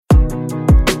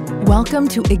Welcome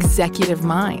to Executive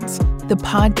Minds, the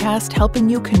podcast helping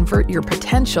you convert your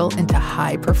potential into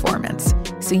high performance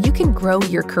so you can grow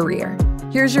your career.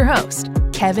 Here's your host,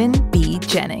 Kevin B.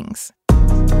 Jennings.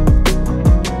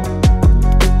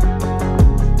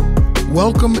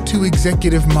 Welcome to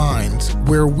Executive Minds,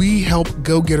 where we help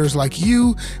go-getters like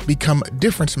you become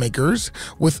difference makers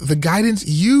with the guidance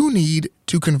you need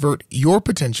to convert your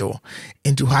potential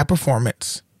into high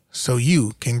performance so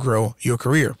you can grow your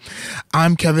career.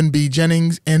 I'm Kevin B.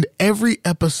 Jennings, and every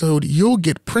episode you'll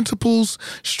get principles,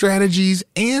 strategies,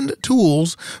 and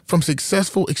tools from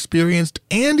successful, experienced,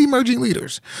 and emerging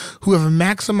leaders who have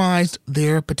maximized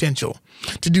their potential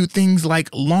to do things like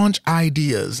launch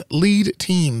ideas, lead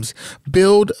teams,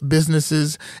 build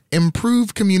businesses,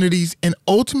 improve communities, and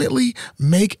ultimately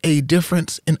make a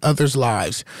difference in others'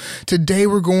 lives. Today,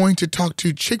 we're going to talk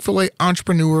to Chick-fil-A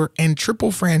entrepreneur and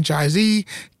triple franchisee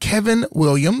Kevin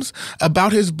Williams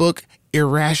about his book,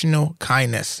 Irrational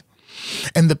Kindness,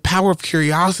 and the power of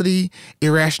curiosity,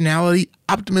 irrationality,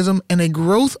 optimism, and a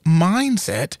growth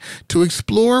mindset to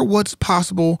explore what's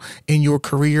possible in your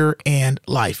career and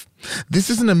life. This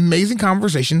is an amazing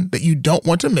conversation that you don't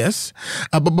want to miss.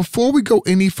 But before we go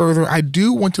any further, I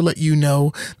do want to let you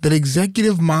know that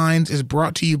Executive Minds is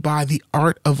brought to you by the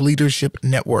Art of Leadership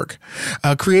Network,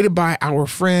 created by our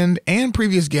friend and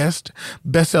previous guest,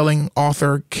 best-selling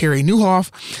author Carey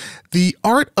Nieuwhof. The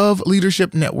Art of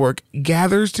Leadership Network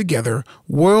gathers together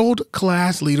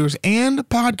world-class leaders and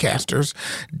podcasters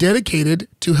dedicated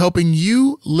to helping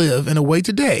you live in a way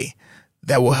today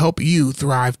that will help you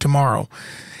thrive tomorrow.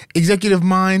 Executive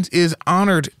Minds is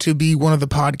honored to be one of the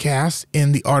podcasts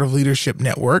in the Art of Leadership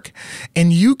Network,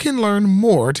 and you can learn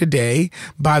more today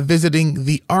by visiting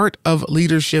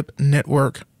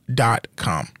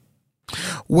theartofleadershipnetwork.com.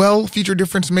 Well, future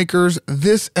difference makers,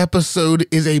 this episode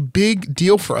is a big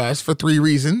deal for us for three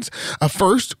reasons.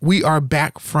 First, we are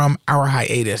back from our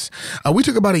hiatus. We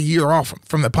took about a year off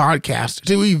from the podcast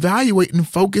to evaluate and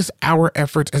focus our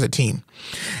efforts as a team.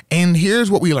 And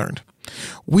here's what we learned.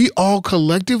 We all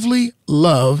collectively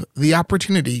love the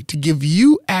opportunity to give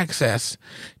you access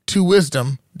to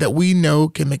wisdom that we know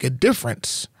can make a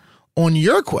difference on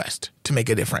your quest to make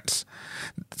a difference.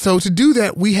 So to do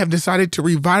that, we have decided to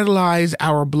revitalize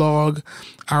our blog,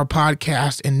 our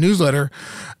podcast, and newsletter,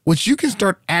 which you can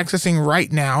start accessing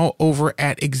right now over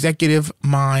at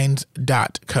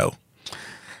executiveminds.co.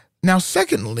 Now,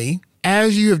 secondly,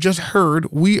 as you have just heard,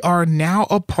 we are now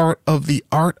a part of the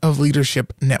Art of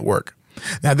Leadership Network.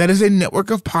 Now, that is a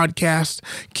network of podcasts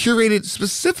curated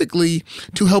specifically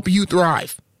to help you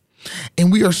thrive. And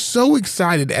we are so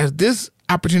excited as this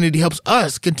opportunity helps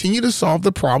us continue to solve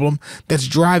the problem that's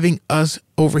driving us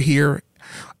over here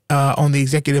on the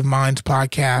Executive Minds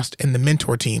podcast and the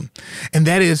mentor team. And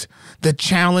that is the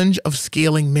challenge of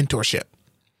scaling mentorship.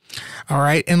 All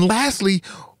right. And lastly,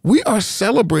 we are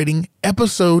celebrating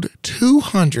episode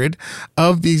 200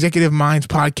 of the Executive Minds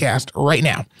podcast right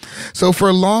now. So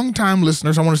for long-time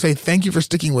listeners, I want to say thank you for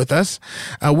sticking with us.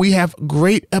 We have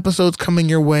great episodes coming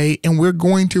your way, and we're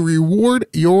going to reward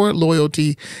your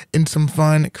loyalty in some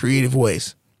fun, creative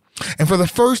ways. And for the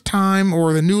first time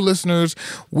or the new listeners,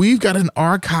 we've got an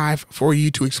archive for you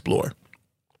to explore.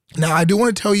 Now, I do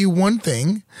want to tell you one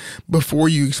thing before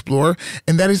you explore,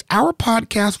 and that is our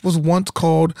podcast was once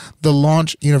called the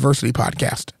Launch University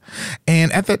Podcast.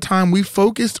 And at that time, we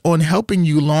focused on helping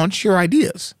you launch your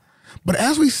ideas. But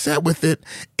as we sat with it,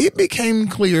 it became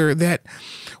clear that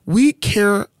we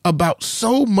care about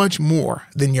so much more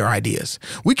than your ideas.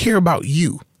 We care about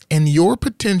you and your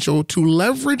potential to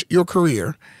leverage your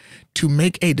career to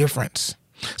make a difference.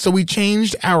 So we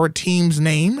changed our team's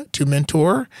name to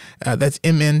Mentor. That's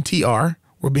MNTR.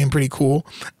 We're being pretty cool.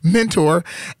 Mentor.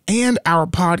 And our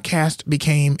podcast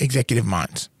became Executive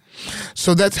Minds.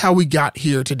 So that's how we got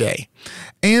here today.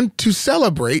 And to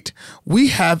celebrate, we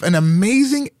have an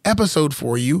amazing episode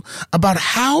for you about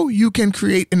how you can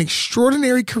create an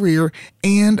extraordinary career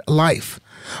and life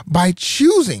by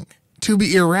choosing to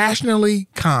be irrationally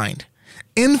kind,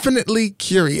 infinitely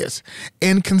curious,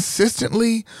 and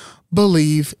consistently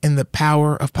believe in the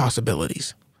power of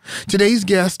possibilities. Today's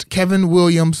guest, Kevin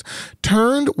Williams,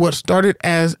 turned what started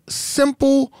as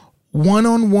simple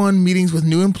one-on-one meetings with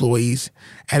new employees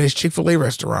at his Chick-fil-A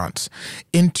restaurants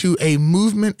into a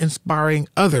movement inspiring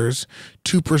others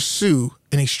to pursue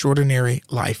an extraordinary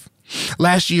life.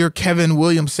 Last year, Kevin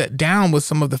Williams sat down with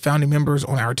some of the founding members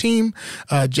on our team,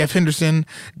 Jeff Henderson,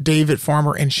 David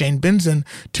Farmer, and Shane Benson,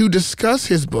 to discuss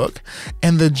his book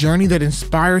and the journey that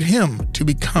inspired him to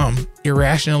become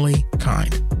irrationally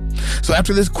kind. So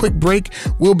after this quick break,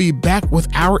 we'll be back with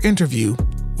our interview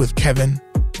with Kevin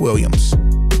Williams.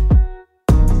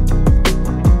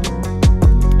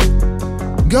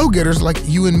 Go-getters like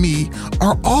you and me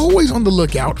are always on the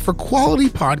lookout for quality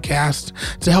podcasts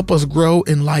to help us grow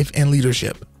in life and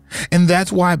leadership. And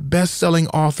that's why best-selling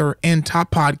author and top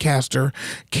podcaster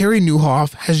Carey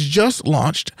Nieuwhof has just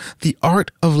launched the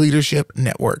Art of Leadership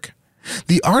Network.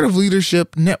 The Art of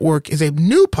Leadership Network is a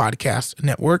new podcast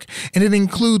network, and it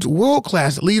includes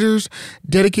world-class leaders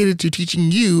dedicated to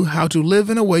teaching you how to live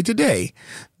in a way today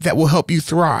that will help you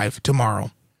thrive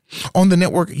tomorrow. On the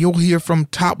network, you'll hear from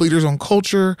top leaders on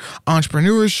culture,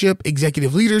 entrepreneurship,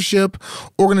 executive leadership,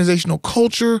 organizational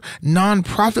culture,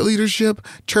 nonprofit leadership,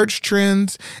 church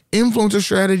trends, influencer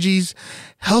strategies,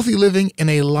 healthy living, and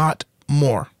a lot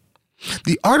more.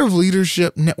 The Art of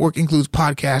Leadership Network includes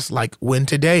podcasts like Win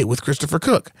Today with Christopher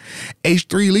Cook,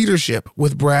 H3 Leadership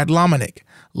with Brad Lomenick,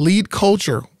 Lead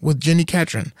Culture with Jenny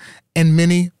Catron, and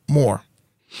many more,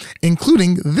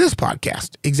 including this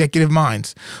podcast, Executive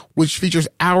Minds, which features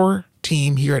our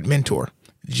team here at Mentor,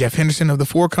 Jeff Henderson of The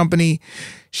Four Company,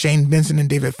 Shane Benson and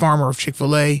David Farmer of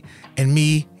Chick-fil-A, and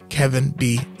me, Kevin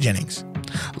B. Jennings.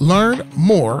 Learn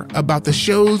more about the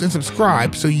shows and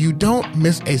subscribe so you don't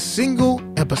miss a single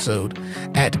episode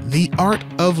at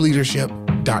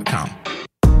theartofleadership.com.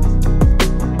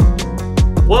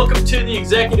 Welcome to the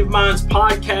Executive Minds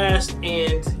podcast,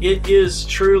 and it is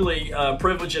truly a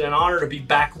privilege and an honor to be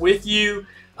back with you.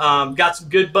 Got some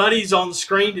good buddies on the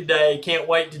screen today. Can't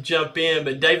wait to jump in.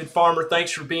 But David Farmer,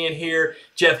 thanks for being here.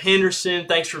 Jeff Henderson,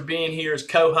 thanks for being here as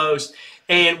co-host.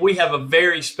 And we have a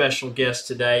very special guest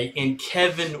today in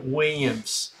Kevin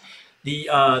Williams, the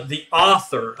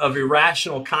author of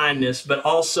Irrational Kindness, but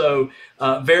also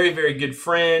a very, very good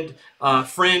friend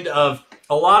of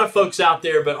a lot of folks out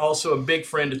there, but also a big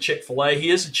friend of Chick-fil-A.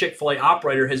 He is a Chick-fil-A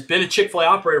operator, has been a Chick-fil-A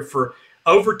operator for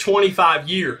over 25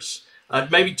 years,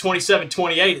 maybe 27,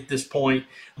 28 at this point.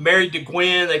 Married to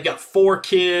Gwen, they've got 4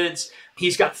 kids.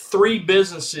 He's got 3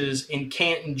 businesses in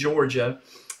Canton, Georgia.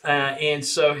 And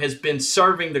so has been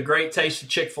serving the great taste of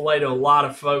Chick-fil-A to a lot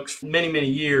of folks for many, many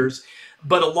years.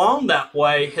 But along that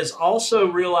way has also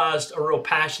realized a real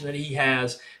passion that he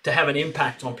has to have an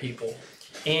impact on people.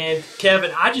 And Kevin,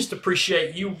 I just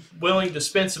appreciate you willing to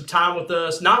spend some time with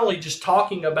us, not only just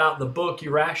talking about the book,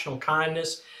 Irrational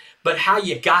Kindness, but how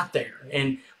you got there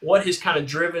and what has kind of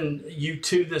driven you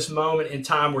to this moment in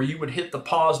time where you would hit the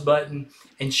pause button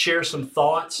and share some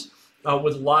thoughts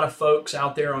with a lot of folks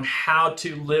out there on how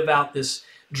to live out this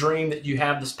dream that you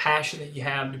have, this passion that you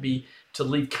have to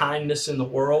leave kindness in the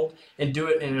world and do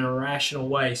it in an irrational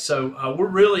way. So we're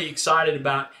really excited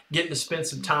about getting to spend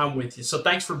some time with you. So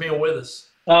thanks for being with us.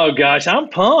 Oh, gosh, I'm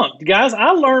pumped. Guys,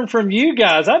 I learned from you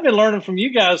guys. I've been learning from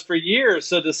you guys for years.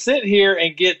 So to sit here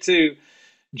and get to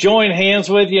join hands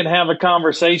with you and have a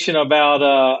conversation about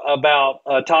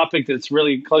a topic that's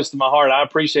really close to my heart, I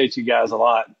appreciate you guys a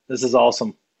lot. This is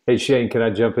awesome. Hey, Shane, can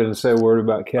I jump in and say a word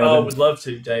about Kevin? Oh, would love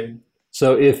to, David.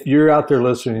 So if you're out there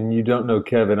listening and you don't know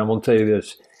Kevin, I'm going to tell you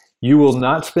this. You will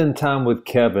not spend time with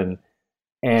Kevin,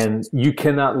 and you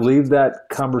cannot leave that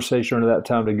conversation or that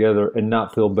time together and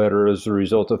not feel better as a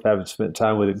result of having spent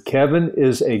time with him. Kevin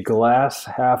is a glass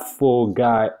half full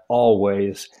guy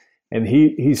always, and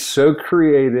he's so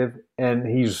creative, and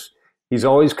he's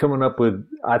always coming up with,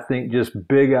 I think, just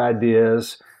big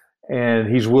ideas. And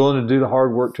he's willing to do the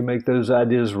hard work to make those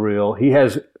ideas real.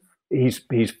 He's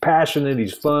passionate.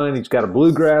 He's fun. He's got a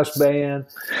bluegrass band.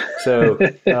 So,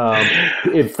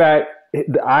 in fact,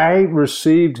 I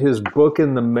received his book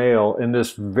in the mail in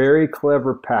this very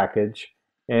clever package,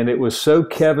 and it was so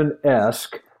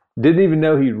Kevin-esque. Didn't even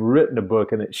know he'd written a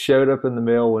book, and it showed up in the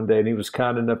mail one day, and he was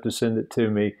kind enough to send it to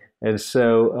me. And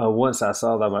so once I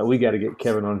saw that, I'm like, we got to get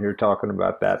Kevin on here talking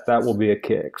about that. That will be a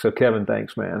kick. So, Kevin,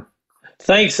 thanks, man.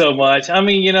 Thanks so much. I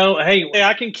mean, hey,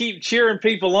 I can keep cheering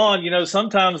people on.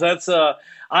 Sometimes that's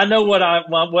I know what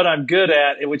I'm good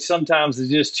at, which sometimes is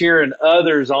just cheering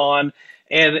others on,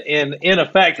 and in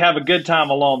effect have a good time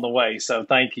along the way. So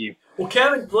thank you. Well,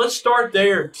 Kevin, let's start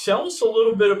there. Tell us a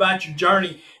little bit about your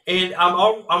journey, and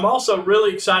I'm also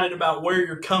really excited about where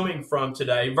you're coming from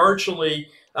today. Virtually,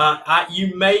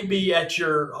 you may be at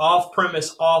your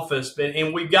off-premise office,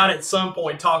 and we've got to at some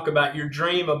point talk about your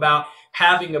dream about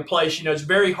having a place. It's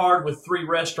very hard with 3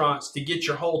 restaurants to get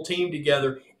your whole team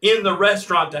together in the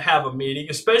restaurant to have a meeting,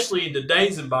 especially in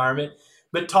today's environment.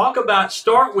 But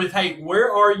start with, hey, where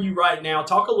are you right now?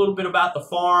 Talk a little bit about the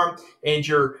farm and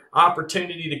your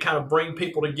opportunity to kind of bring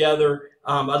people together.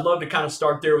 I'd love to kind of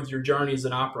start there with your journey as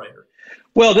an operator.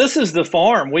 Well, this is the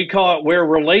farm. We call it where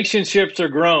relationships are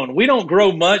grown. We don't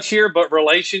grow much here, but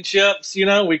relationships,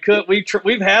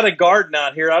 we've had a garden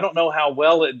out here. I don't know how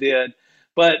well it did,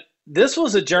 but this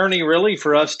was a journey really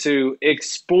for us to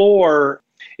explore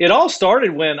it all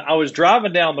started when I was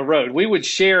driving down the road. We would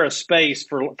share a space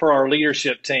for our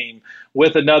leadership team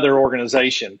with another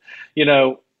organization,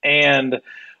 and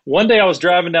one day I was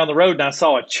driving down the road and I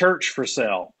saw a church for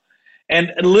sale.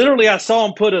 And literally I saw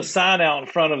them put a sign out in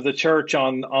front of the church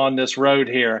on this road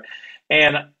here.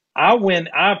 And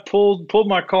I pulled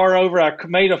my car over. I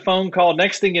made a phone call.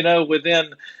 Next thing you know,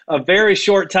 within a very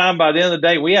short time, by the end of the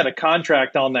day, we had a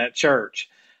contract on that church.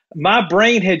 My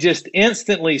brain had just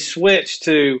instantly switched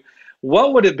to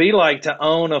what would it be like to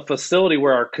own a facility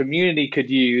where our community could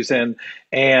use and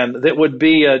that would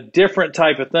be a different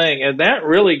type of thing. And that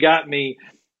really got me.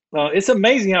 It's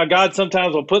amazing how God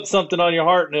sometimes will put something on your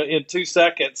heart in 2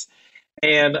 seconds.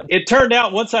 And it turned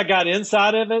out once I got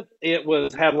inside of it,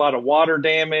 had a lot of water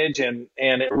damage and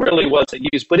it really wasn't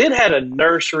used. But it had a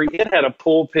nursery, it had a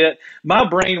pulpit. My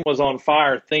brain was on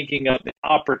fire thinking of the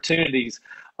opportunities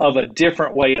of a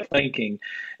different way of thinking.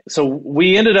 So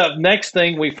we ended up, next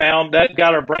thing we found, that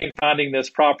got our brain finding this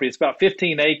property. It's about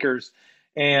 15 acres.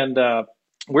 And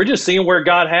we're just seeing where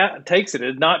God takes it. It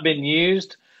had not been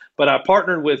used. But I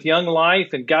partnered with Young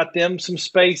Life and got them some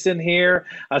space in here.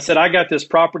 I said, I got this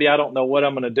property. I don't know what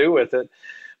I'm going to do with it.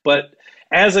 But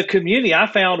as a community, I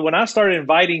found when I started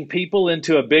inviting people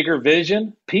into a bigger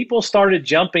vision, people started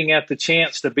jumping at the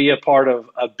chance to be a part of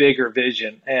a bigger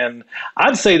vision. And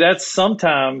I'd say that's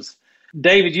sometimes,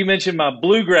 David, you mentioned my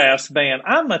bluegrass band.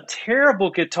 I'm a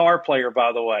terrible guitar player,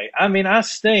 by the way. I mean, I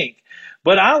stink.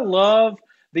 But I love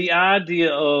the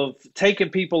idea of taking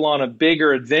people on a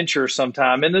bigger adventure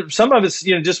sometime. And some of it's,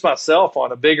 just myself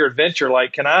on a bigger adventure.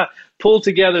 Like, can I pull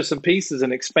together some pieces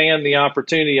and expand the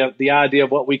opportunity of the idea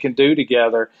of what we can do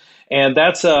together? And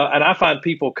and I find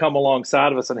people come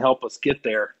alongside of us and help us get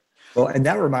there. Well, and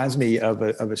that reminds me of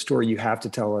a story you have to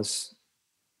tell us.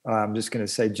 I'm just going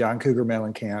to say John Cougar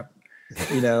Mellencamp.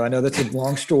 I know that's a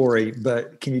long story,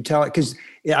 but can you tell it? Because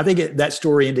I think that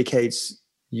story indicates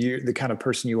you're the kind of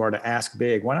person you are to ask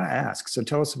big. Why not ask? So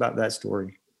tell us about that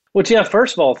story. Well, Jeff,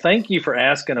 first of all, thank you for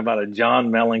asking about a John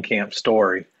Mellencamp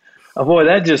story. Oh boy,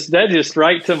 that just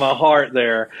right to my heart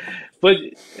there. But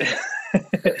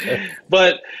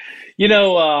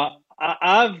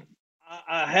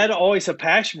I had always a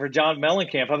passion for John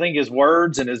Mellencamp. I think his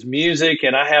words and his music,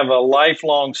 and I have a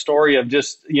lifelong story of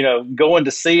just going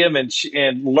to see him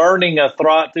and learning a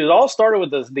thought. It all started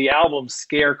with the album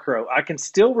Scarecrow. I can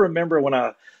still remember when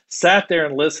I sat there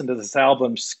and listened to this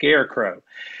album Scarecrow.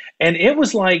 And it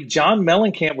was like John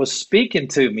Mellencamp was speaking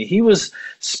to me. He was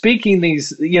speaking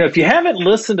these, if you haven't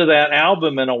listened to that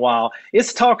album in a while,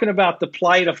 it's talking about the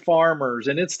plight of farmers,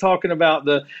 and it's talking about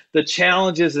the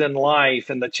challenges in life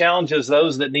and the challenges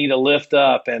those that need a lift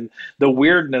up and the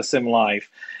weirdness in life.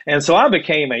 And so I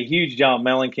became a huge John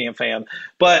Mellencamp fan.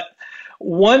 But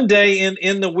one day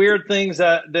in the weird things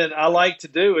that I like to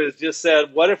do is just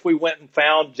said, what if we went and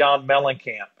found John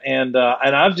Mellencamp? And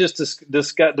I've just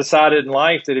decided in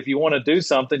life that if you want to do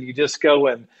something, you just go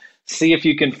and see if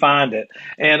you can find it.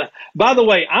 And by the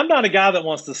way, I'm not a guy that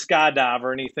wants to skydive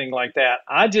or anything like that.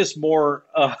 I just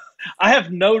I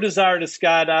have no desire to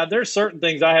skydive. There's certain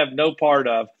things I have no part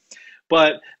of.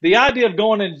 But the idea of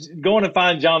going and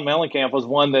find John Mellencamp was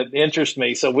one that interested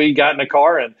me. So we got in a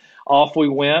car and off we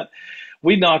went.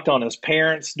 We knocked on his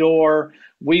parents' door.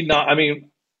 We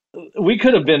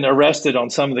could have been arrested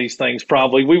on some of these things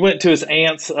probably. We went to his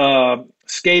aunt's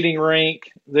skating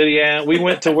rink that he had. We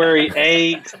went to where he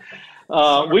ate.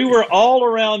 We were all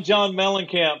around John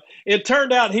Mellencamp. It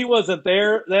turned out he wasn't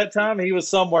there that time. He was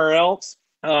somewhere else.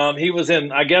 He was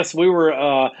in, I guess we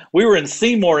were in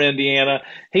Seymour, Indiana.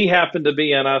 He happened to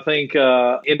be in, I think,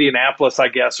 Indianapolis, I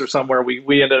guess, or somewhere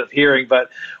we ended up hearing, but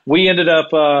we ended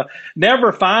up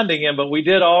never finding him, but we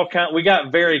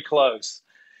got very close.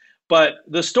 But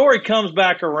the story comes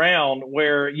back around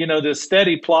where, this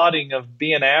steady plotting of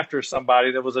being after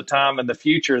somebody. There was a time in the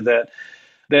future that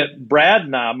Brad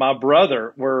and I, my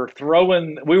brother, we were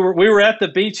at the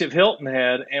beach of Hilton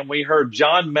Head, and we heard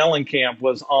John Mellencamp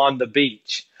was on the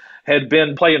beach, had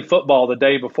been playing football the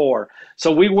day before.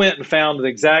 So we went and found the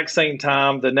exact same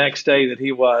time the next day that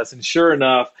he was. And sure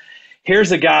enough,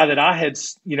 here's a guy that I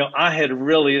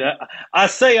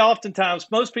say oftentimes,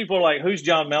 most people are like, who's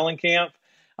John Mellencamp?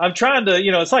 I'm trying to,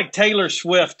 it's like Taylor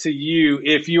Swift to you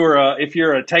if you're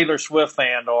a Taylor Swift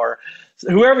fan, or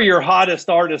whoever your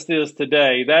hottest artist is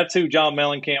today. That's who John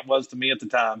Mellencamp was to me at the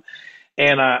time.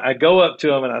 And I go up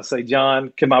to him and I say,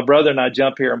 John, can my brother and I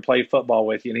jump here and play football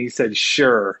with you? And he said,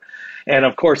 sure. And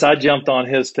of course I jumped on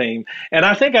his team. And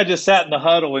I think I just sat in the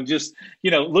huddle and just,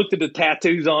 looked at the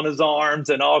tattoos on his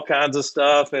arms and all kinds of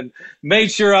stuff and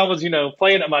made sure I was,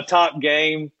 playing at my top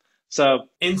game. So,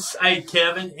 Hey,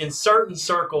 Kevin, in certain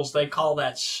circles, they call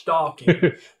that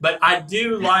stalking. But I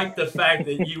do like the fact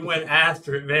that you went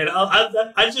after it, man.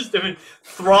 I just am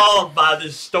enthralled by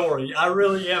this story. I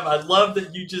really am. I love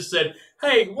that you just said,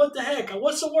 hey, what the heck?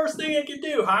 What's the worst thing I can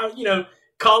do?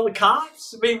 Call the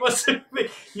cops? I mean,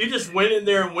 you just went in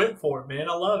there and went for it, man.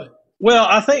 I love it. well,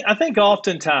 I think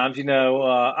oftentimes,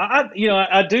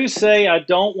 I do say I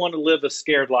don't want to live a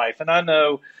scared life, and I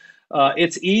know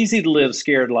it's easy to live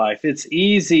scared life. It's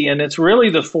easy, and it's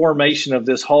really the formation of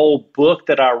this whole book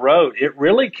that I wrote. It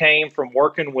really came from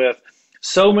working with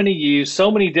so many youth,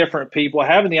 so many different people,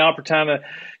 having the opportunity.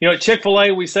 At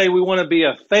Chick-fil-A, we say we want to be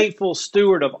a faithful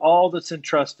steward of all that's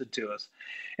entrusted to us,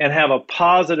 and have a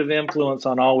positive influence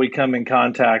on all we come in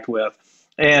contact with.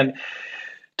 And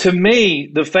to me,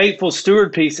 the faithful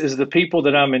steward piece is the people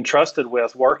that I'm entrusted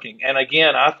with working. And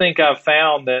again, I think I've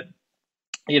found that,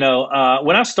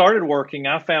 when I started working,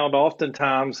 I found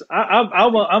oftentimes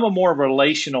I'm a more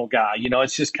relational guy.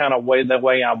 It's just kind of the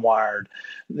way I'm wired.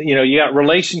 You got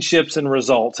relationships and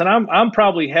results, and I'm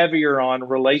probably heavier on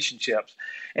relationships.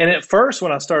 And at first,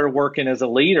 when I started working as a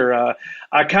leader,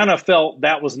 I kind of felt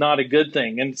that was not a good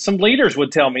thing. And some leaders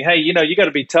would tell me, hey, you got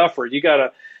to be tougher. You got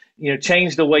to,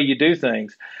 change the way you do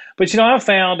things. But, I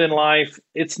found in life,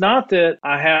 it's not that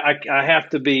I have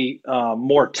to be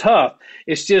more tough.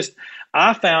 It's just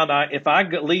I found if I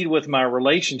lead with my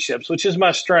relationships, which is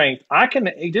my strength,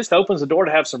 it just opens the door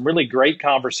to have some really great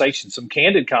conversations, some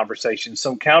candid conversations,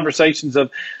 some conversations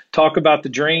of talk about the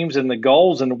dreams and the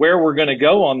goals and where we're going to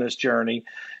go on this journey.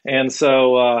 And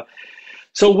so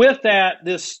with that,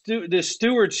 this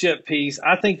stewardship piece,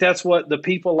 I think that's what the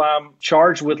people I'm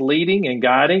charged with leading and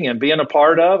guiding and being a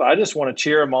part of, I just want to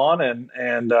cheer them on.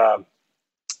 And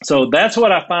so that's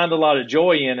what I find a lot of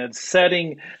joy in, and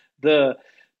setting the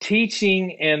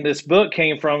teaching. And this book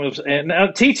came from, and now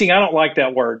teaching, I don't like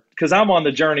that word because I'm on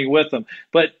the journey with them,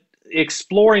 but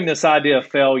exploring this idea of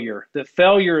failure, that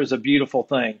failure is a beautiful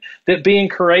thing, that being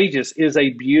courageous is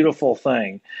a beautiful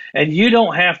thing. And you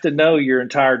don't have to know your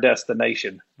entire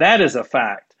destination. That is a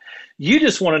fact. You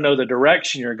just want to know the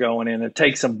direction you're going in and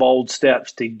take some bold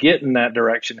steps to get in that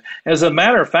direction. As a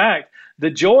matter of fact, the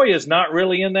joy is not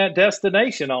really in that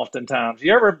destination oftentimes.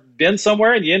 You ever been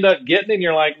somewhere and you end up getting it and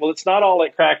you're like, well, it's not all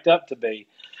it cracked up to be.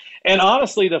 And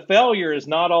honestly, the failure is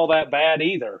not all that bad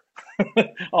either.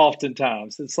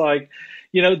 Oftentimes, it's like,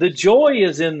 the joy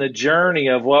is in the journey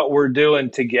of what we're doing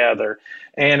together.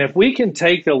 And if we can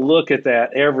take a look at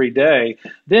that every day,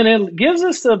 then it gives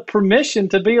us the permission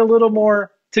to be a little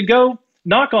more, to go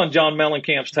knock on John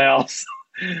Mellencamp's house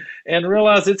and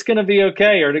realize it's going to be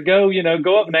okay, or to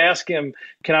go up and ask him,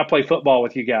 can I play football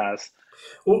with you guys?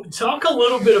 Well, talk a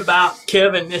little bit about,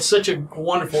 Kevin, it's such a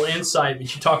wonderful insight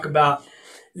that you talk about.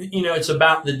 It's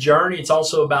about the journey. It's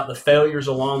also about the failures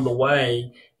along the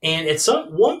way. And at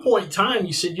one point in time,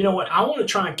 you said, you know what, I want to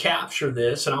try and capture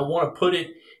this, and I want to put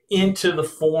it into the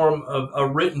form of a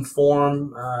written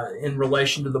form in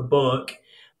relation to the book.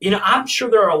 I'm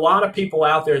sure there are a lot of people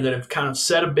out there that have kind of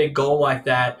set a big goal like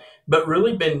that, but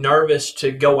really been nervous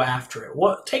to go after it.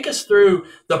 Take us through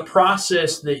the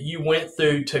process that you went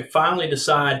through to finally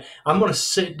decide, I'm going to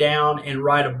sit down and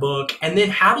write a book. And then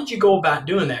how did you go about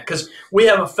doing that? Because we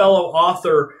have a fellow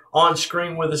author on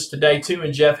screen with us today too,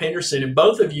 and Jeff Henderson, and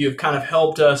both of you have kind of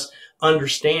helped us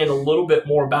understand a little bit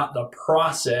more about the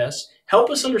process. Help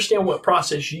us understand what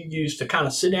process you use to kind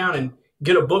of sit down and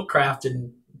get a book crafted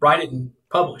and write it and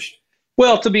published.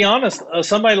 Well, to be honest,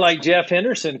 somebody like Jeff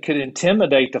Henderson could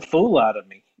intimidate the fool out of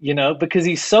me, because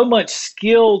he's so much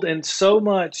skilled and so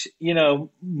much,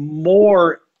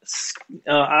 more.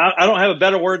 I don't have a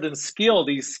better word than skilled.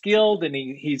 He's skilled and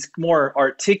he's more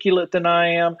articulate than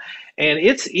I am. And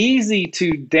it's easy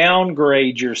to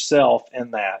downgrade yourself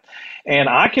in that. And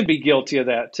I can be guilty of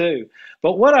that too.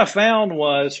 But what I found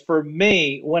was, for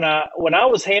me, when I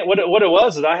was what it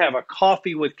was is I have a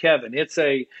coffee with Kevin. It's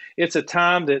a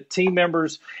time that team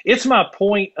members. It's my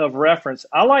point of reference.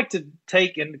 I like to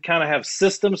take and kind of have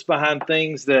systems behind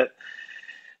things that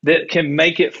can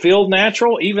make it feel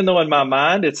natural, even though in my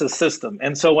mind it's a system.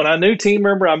 And so when I'm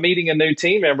meeting a new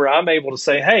team member, I'm able to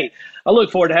say, hey, I look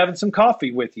forward to having some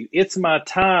coffee with you. It's my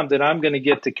time that I'm going to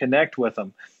get to connect with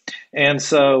them. And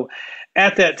so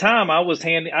at that time,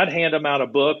 I'd hand them out a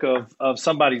book of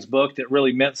somebody's book that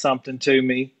really meant something to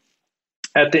me.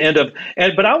 At the end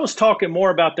but I was talking more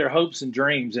about their hopes and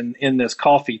dreams in this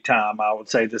coffee time. I would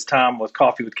say this time with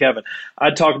Coffee with Kevin.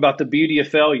 I'd talk about the beauty of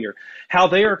failure, how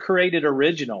they are created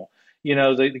original.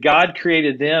 God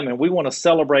created them, and we want to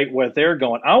celebrate where they're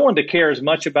going. I wanted to care as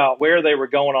much about where they were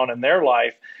going on in their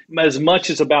life as much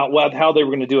as about how they were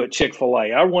going to do at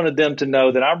Chick-fil-A. I wanted them to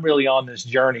know that I'm really on this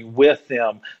journey with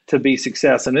them to be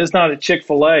success. And it's not at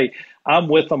Chick-fil-A. I'm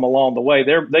with them along the way.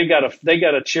 They got a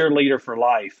cheerleader for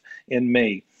life in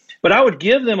me. But I would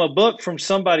give them a book from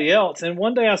somebody else. And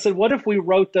one day I said, what if we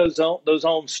wrote those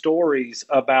own stories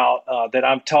about that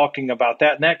I'm talking about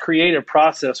that? And that creative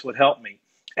process would help me.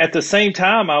 At the same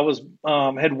time, I was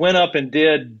had went up and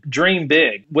did Dream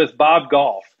Big with Bob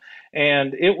Goff.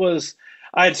 And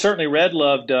I had certainly read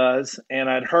Love Does, and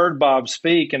I'd heard Bob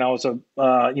speak, and I was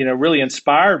really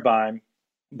inspired by him.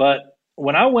 But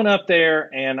when I went up there,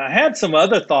 and I had some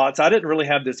other thoughts, I didn't really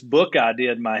have this book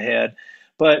idea in my head,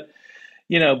 but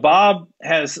Bob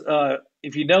has,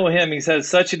 if you know him, he has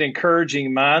such an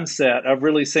encouraging mindset of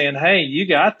really saying, hey, you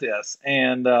got this.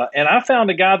 And I found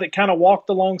a guy that kind of walked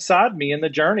alongside me in the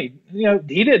journey.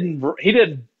 He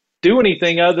didn't do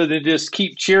anything other than just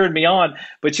keep cheering me on.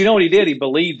 But you know what he did? He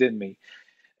believed in me.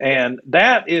 And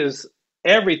that is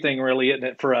everything, really, isn't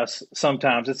it, for us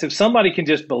sometimes? It's if somebody can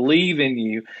just believe in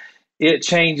you, it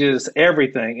changes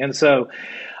everything. And so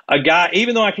a guy,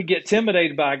 even though I could get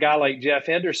intimidated by a guy like Jeff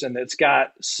Henderson that's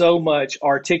got so much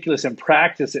articulate and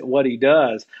practice at what he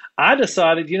does, I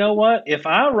decided, you know what? If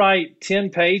I write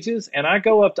 10 pages and I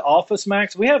go up to Office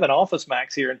Max, we have an Office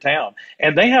Max here in town,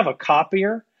 and they have a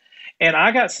copier, and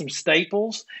I got some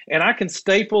staples, and I can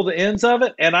staple the ends of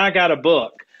it, and I got a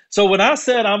book. So when I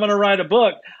said I'm going to write a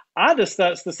book, I just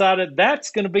decided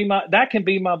that can be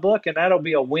my book, and that'll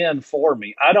be a win for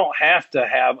me. I don't have to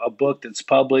have a book that's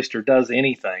published or does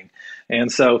anything. And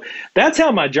so that's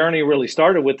how my journey really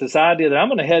started, with this idea that I'm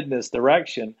going to head in this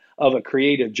direction of a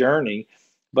creative journey,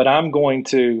 but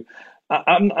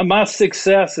my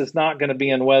success is not going to be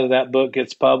in whether that book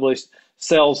gets published,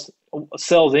 sells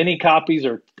any copies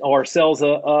or sells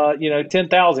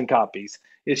 10,000 copies.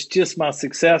 It's just my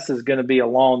success is going to be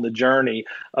along the journey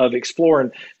of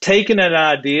exploring, taking an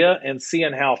idea and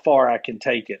seeing how far I can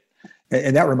take it.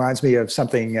 And that reminds me of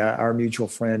something our mutual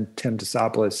friend, Tim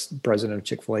Tasopoulos, president of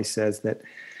Chick-fil-A, says that,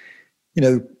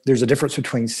 there's a difference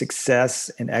between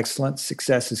success and excellence.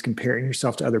 Success is comparing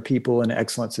yourself to other people, and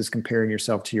excellence is comparing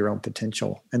yourself to your own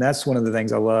potential. And that's one of the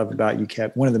things I love about you,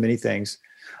 Kev. One of the many things.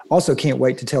 Also, can't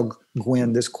wait to tell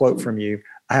Gwen this quote from you.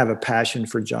 I have a passion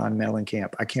for John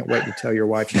Mellencamp. I can't wait to tell your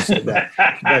wife you said that.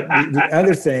 But the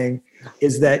other thing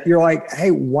is that you're like,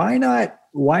 hey, why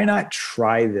not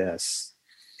try this?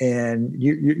 And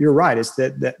you're right. It's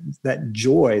that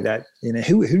joy that,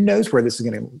 who knows where this is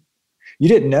going to. You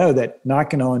didn't know that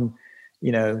knocking on,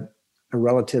 a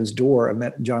relative's door,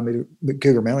 John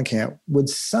Cougar Mellencamp, would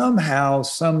somehow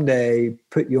someday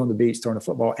put you on the beach throwing a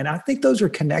football. And I think those are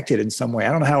connected in some way.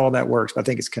 I don't know how all that works, but I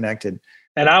think it's connected.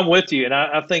 And I'm with you, and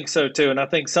I think so too. And I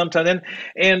think sometimes,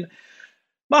 and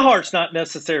my heart's not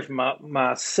necessary for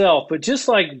myself, but just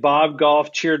like Bob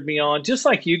Goff cheered me on, just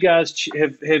like you guys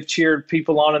have cheered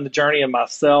people on in the journey, and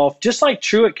myself, just like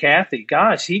Truett Cathy,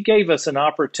 gosh, he gave us an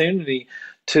opportunity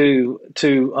to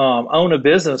own a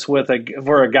business for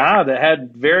a guy that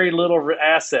had very little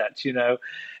assets,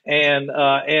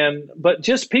 but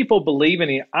just people believing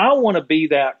in it. I want to be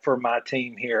that for my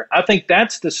team here. I think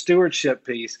that's the stewardship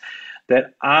piece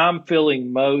that I'm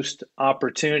feeling most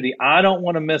opportunity. I don't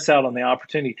want to miss out on the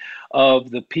opportunity of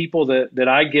the people that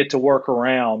I get to work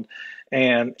around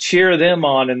and cheer them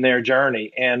on in their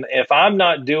journey. And if I'm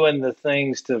not doing the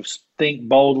things to think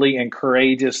boldly and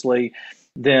courageously,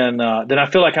 then I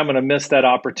feel like I'm going to miss that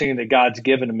opportunity that God's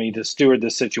given to me to steward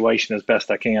this situation as best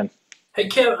I can. Hey,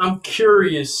 Kev, I'm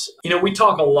curious. We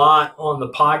talk a lot on the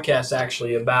podcast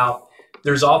actually about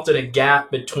there's often a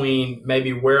gap between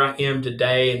maybe where I am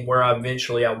today and where I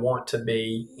want to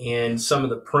be, and some of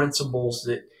the principles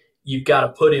that you've got to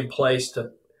put in place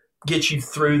to get you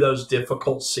through those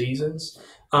difficult seasons.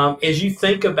 As you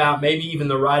think about maybe even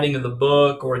the writing of the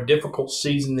book or a difficult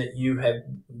season that you have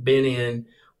been in,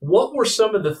 what were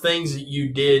some of the things that you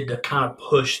did to kind of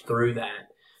push through that?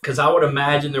 Because I would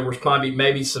imagine there was probably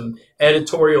maybe some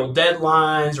editorial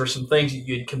deadlines or some things that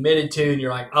you had committed to, and you're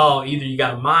like, oh, either you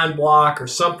got a mind block or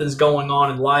something's going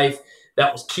on in life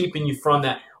that was keeping you from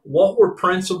that. What were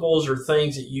principles or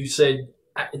things that you said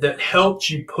that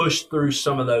helped you push through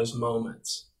some of those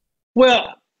moments?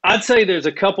 Well, I'd say there's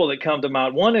a couple that come to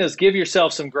mind. One is give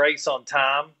yourself some grace on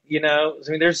time.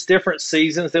 There's different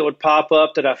seasons that would pop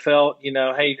up that I felt,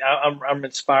 hey, I'm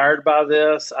inspired by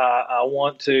this. I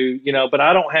want to, but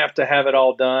I don't have to have it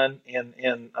all done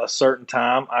in a certain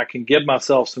time. I can give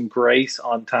myself some grace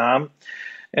on time.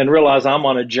 and realize I'm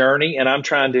on a journey and I'm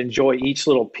trying to enjoy each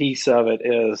little piece of it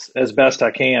as best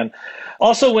I can.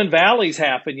 Also, when valleys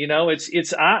happen,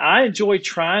 I enjoy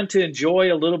trying to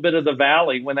enjoy a little bit of the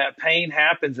valley when that pain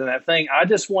happens and that thing. I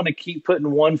just want to keep putting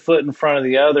one foot in front of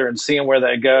the other and seeing where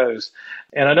that goes.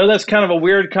 And I know that's kind of a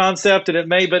weird concept, and it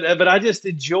may, but I just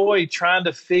enjoy trying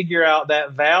to figure out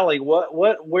that valley.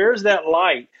 Where's that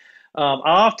light? I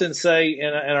often say,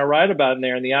 and I write about in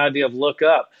there, in the idea of look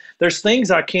up. There's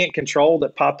things I can't control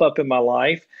that pop up in my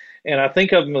life. And I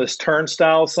think of them as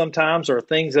turnstiles sometimes, or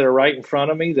things that are right in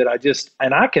front of me that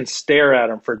I can stare at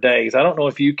them for days. I don't know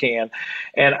if you can.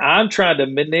 And I'm trying to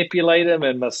manipulate them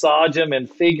and massage them and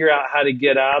figure out how to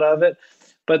get out of it.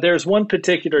 But there's one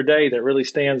particular day that really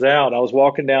stands out. I was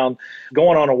going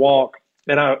on a walk,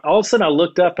 and all of a sudden I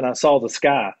looked up and I saw the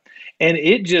sky, and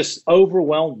it just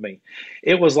overwhelmed me.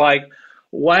 It was like,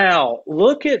 wow,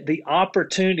 look at the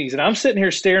opportunities. And I'm sitting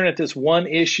here staring at this one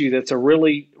issue that's a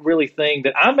really, really thing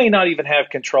that I may not even have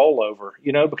control over,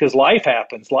 because life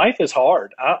happens. Life is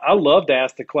hard. I love to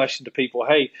ask the question to people,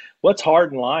 hey, what's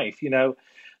hard in life?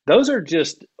 Those are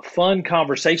just fun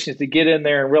conversations to get in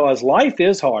there and realize life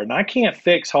is hard, and I can't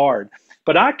fix hard,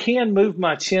 but I can move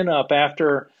my chin up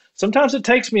after. Sometimes it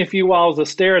takes me a few whiles to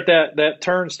stare at that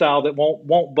turnstile that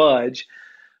won't budge.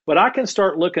 But I can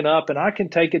start looking up, and I can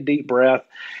take a deep breath,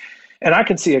 and I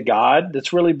can see a God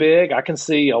that's really big. I can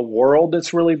see a world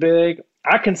that's really big.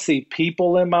 I can see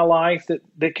people in my life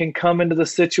that can come into the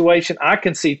situation. I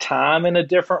can see time in a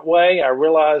different way. I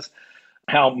realize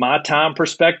how my time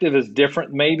perspective is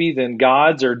different maybe than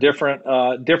God's, or different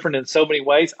in so many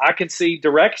ways. I can see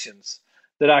directions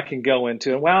that I can go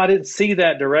into. And wow, I didn't see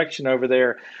that direction over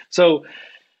there. So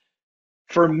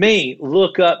for me,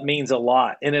 look up means a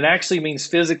lot. And it actually means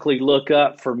physically look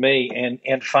up for me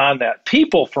and find that.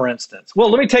 People, for instance. Well,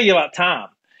 let me tell you about time.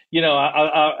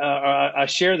 I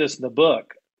share this in the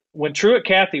book. When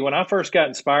I first got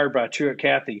inspired by Truett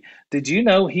Cathy, did you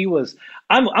know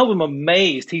I'm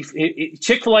amazed.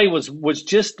 Chick-fil-A was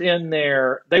just in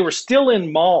there. They were still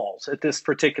in malls at this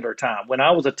particular time. When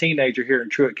I was a teenager hearing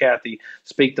Truett Cathy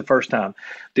speak the first time.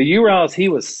 Do you realize he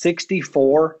was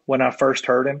 64 when I first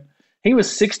heard him? He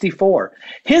was 64.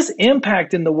 His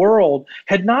impact in the world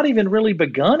had not even really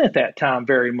begun at that time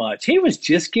very much. He was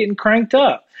just getting cranked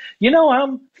up.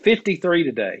 I'm 53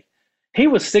 today. He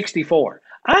was 64.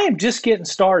 I am just getting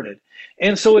started.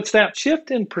 And so it's that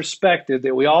shift in perspective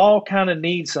that we all kind of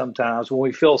need sometimes when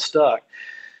we feel stuck,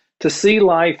 to see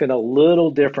life in a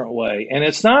little different way. And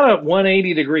it's not a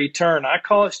 180-degree turn. I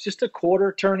call it just a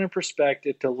quarter turn in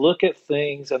perspective to look at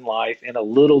things in life in a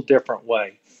little different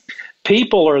way.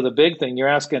 People are the big thing. You're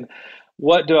asking,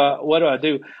 what do I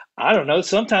do? I don't know.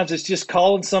 Sometimes it's just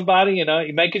calling somebody,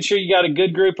 making sure you got a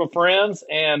good group of friends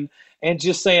and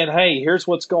just saying, hey, here's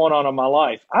what's going on in my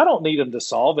life. I don't need them to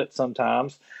solve it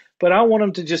sometimes, but I want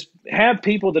them to just have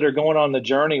people that are going on the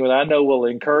journey that I know will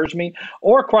encourage me,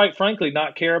 or quite frankly,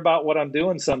 not care about what I'm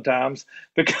doing sometimes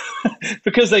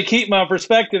because they keep my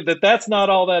perspective that that's not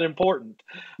all that important.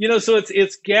 So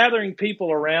it's gathering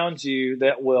people around you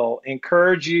that will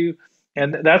encourage you.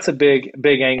 And that's a big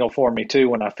angle for me too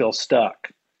when I feel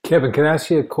stuck. Kevin, can I ask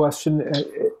you a question?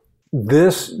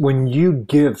 When you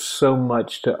give so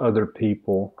much to other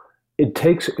people, it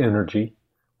takes energy.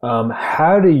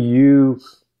 How do you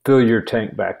fill your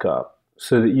tank back up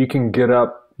so that you can get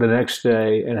up the next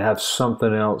day and have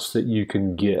something else that you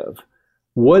can give?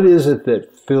 What is it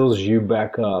that fills you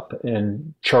back up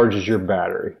and charges your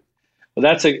battery? Well,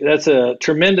 that's a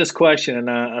tremendous question, and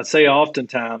I say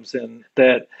oftentimes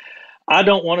that I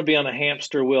don't want to be on a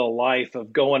hamster wheel life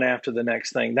of going after the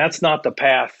next thing. That's not the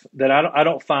path that I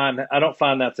don't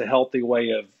find that's a healthy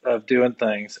way of doing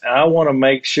things. I want to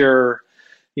make sure,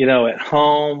 at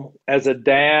home as a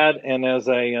dad and as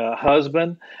a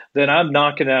husband, that I'm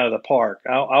knocking it out of the park.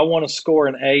 I want to score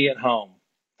an A at home,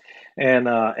 and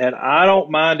I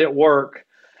don't mind at work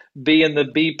being the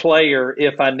B player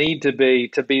if I need to be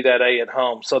that A at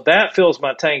home. So that fills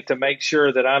my tank to make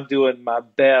sure that I'm doing my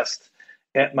best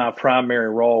at my primary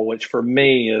role, which for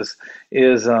me is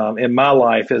in my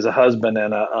life as a husband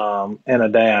and a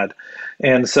dad.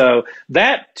 And so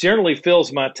that generally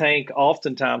fills my tank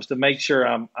oftentimes to make sure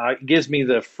it gives me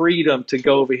the freedom to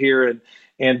go over here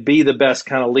and be the best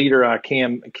kind of leader I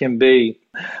can be.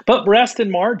 But rest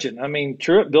and margin. I mean,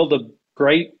 Truett built a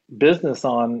great business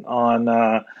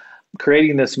on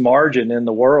creating this margin in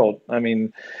the world. I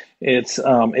mean, it's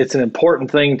an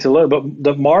important thing to look, but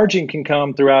the margin can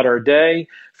come throughout our day.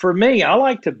 For me, I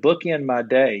like to bookend my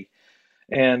day.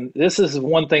 And this is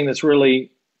one thing that's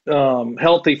really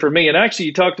healthy for me. And actually,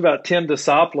 you talked about Tim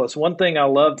Disopoulos. One thing I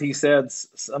loved, he said,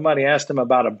 somebody asked him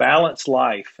about a balanced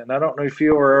life. And I don't know if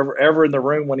you were ever in the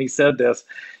room when he said this.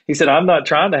 He said, I'm not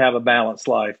trying to have a balanced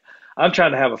life. I'm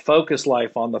trying to have a focused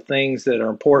life on the things that are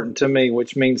important to me,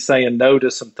 which means saying no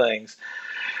to some things.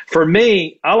 For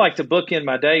me, I like to bookend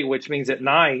my day, which means at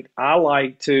night, I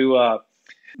like to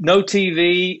no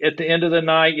TV at the end of the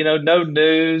night, no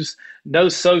news, no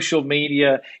social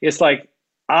media. It's like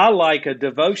I like a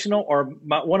devotional, or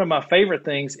one of my favorite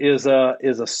things is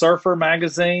a surfer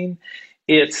magazine.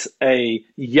 It's a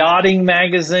yachting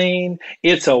magazine.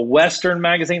 It's a Western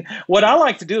magazine. What I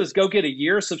like to do is go get a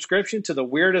year subscription to the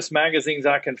weirdest magazines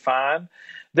I can find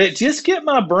that just get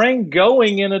my brain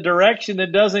going in a direction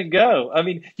that doesn't go. I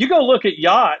mean, you go look at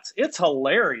yachts, it's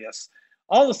hilarious.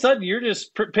 All of a sudden, you're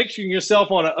just picturing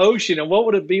yourself on an ocean, and what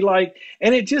would it be like?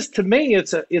 And it just, to me,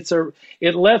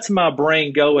 it lets my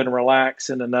brain go and relax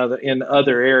in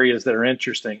other areas that are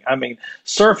interesting. I mean,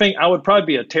 surfing, I would probably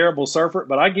be a terrible surfer,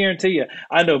 but I guarantee you,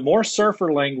 I know more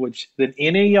surfer language than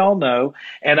any of y'all know,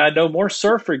 and I know more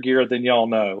surfer gear than y'all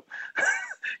know.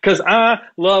 Because I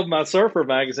love my surfer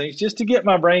magazines just to get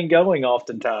my brain going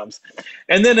oftentimes.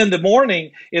 And then in the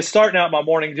morning, it's starting out my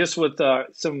morning just with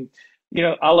some,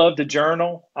 I love to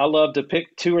journal. I love to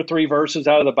pick 2 or 3 verses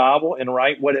out of the Bible and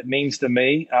write what it means to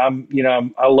me.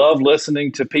 I love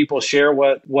listening to people share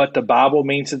what the Bible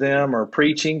means to them or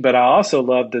preaching, but I also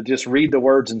love to just read the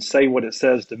words and say what it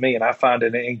says to me, and I find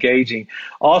it engaging.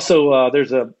 Also,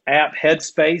 there's an app,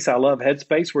 Headspace. I love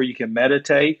Headspace, where you can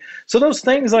meditate. So those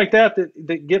things like that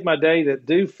get my day, that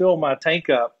do fill my tank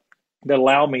up, that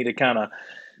allow me to kind of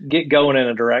get going in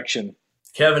a direction.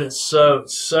 Kevin, it's so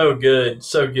good,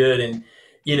 so good. And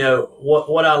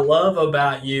what I love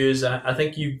about you is I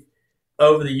think you've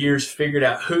over the years figured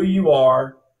out who you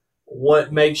are,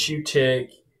 what makes you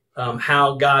tick,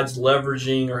 how God's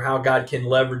leveraging, or how God can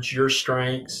leverage your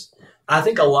strengths. I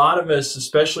think a lot of us,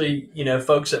 especially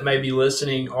folks that may be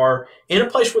listening, are in a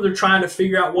place where they're trying to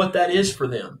figure out what that is for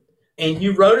them. And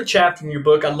you wrote a chapter in your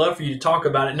book. I'd love for you to talk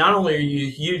about it. Not only are you a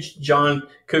huge John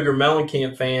Cougar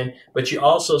Mellencamp fan, but you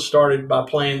also started by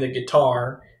playing the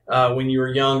guitar when you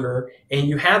were younger. And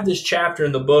you have this chapter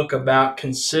in the book about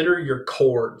consider your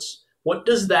chords. What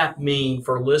does that mean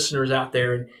for listeners out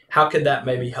there, and how could that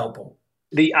maybe help them?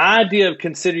 The idea of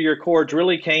consider your chords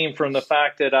really came from the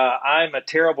fact that I'm a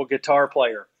terrible guitar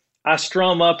player. I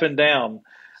strum up and down.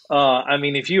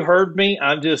 If you heard me,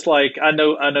 I'm just like, I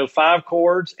know 5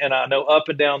 chords, and I know up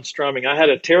and down strumming. I had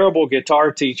a terrible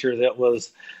guitar teacher that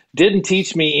didn't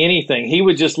teach me anything. He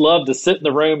would just love to sit in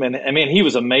the room, and he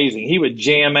was amazing. He would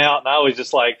jam out, and I was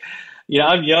just like,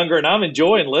 I'm younger and I'm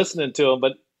enjoying listening to him,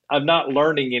 but I'm not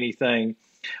learning anything.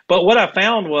 But what I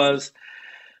found was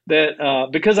that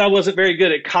because I wasn't very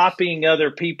good at copying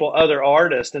other people, other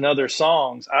artists, and other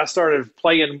songs, I started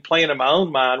playing in my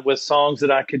own mind with songs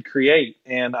that I could create.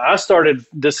 And I started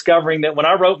discovering that when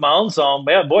I wrote my own song,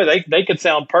 man, boy, they could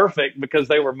sound perfect because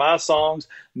they were my songs,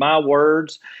 my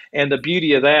words, and the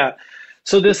beauty of that.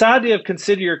 So this idea of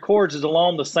consider your chords is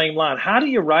along the same line. How do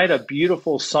you write a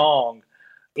beautiful song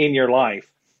in your life?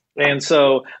 And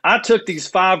so I took these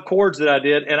 5 chords that I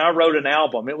did, and I wrote an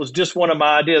album. It was just one of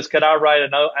my ideas. Could I write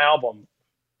an album?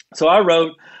 So I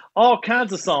wrote all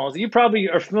kinds of songs. You probably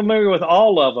are familiar with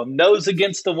all of them. Nose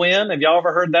Against the Wind. Have y'all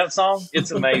ever heard that song?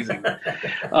 It's amazing.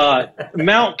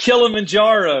 Mount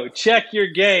Kilimanjaro, Check Your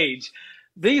Gauge.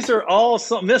 These are all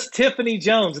Miss Tiffany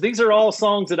Jones. These are all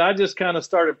songs that I just kind of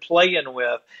started playing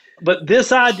with. But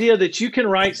this idea that you can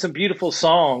write some beautiful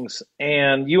songs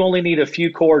and you only need a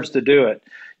few chords to do it.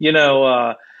 I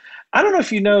don't know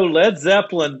if you know Led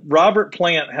Zeppelin, Robert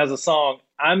Plant has a song,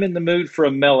 I'm in the mood for a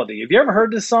melody. Have you ever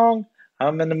heard this song?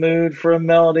 I'm in the mood for a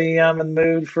melody, I'm in the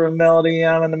mood for a melody,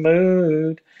 I'm in the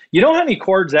mood. You know how many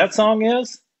chords that song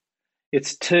is?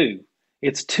 It's 2.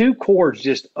 It's 2 chords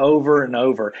just over and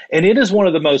over. And it is one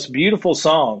of the most beautiful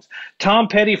songs. Tom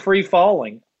Petty, Free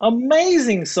Falling,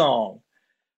 amazing song.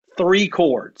 3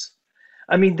 chords.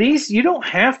 These, you don't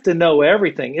have to know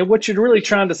everything. And what you're really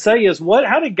trying to say is,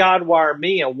 how did God wire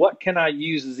me, and what can I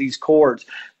use as these chords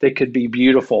that could be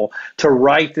beautiful to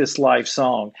write this life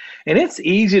song? And it's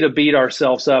easy to beat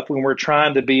ourselves up when we're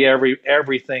trying to be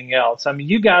everything else.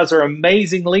 You guys are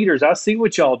amazing leaders. I see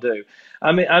what y'all do.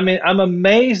 I'm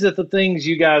amazed at the things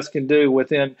you guys can do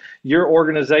within your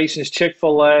organizations,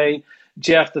 Chick-fil-A,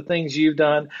 Jeff, the things you've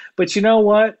done. But you know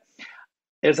what?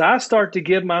 as I start to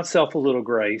give myself a little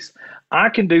grace, I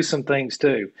can do some things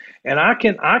too. And I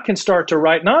can start to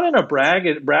write, not in a brag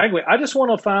way. I just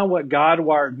want to find what God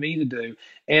wired me to do,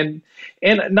 and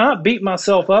not beat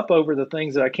myself up over the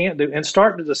things that I can't do, and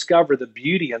start to discover the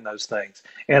beauty in those things.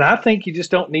 And I think you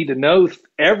just don't need to know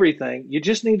everything. You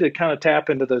just need to kind of tap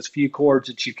into those few chords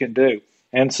that you can do.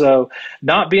 And so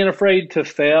not being afraid to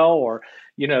fail, or,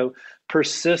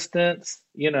 persistence,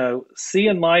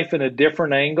 seeing life in a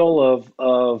different angle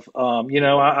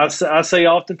I say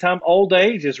oftentimes old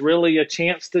age is really a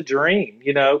chance to dream.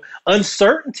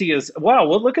 Uncertainty is, wow,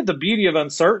 well, look at the beauty of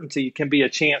uncertainty, can be a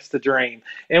chance to dream.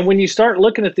 And when you start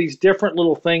looking at these different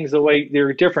little things, the way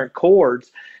they're different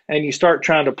chords, and you start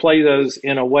trying to play those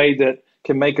in a way that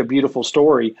can make a beautiful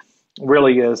story,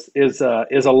 really is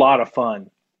a lot of fun.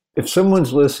 If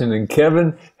someone's listening,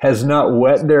 Kevin has not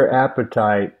whet their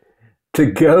appetite to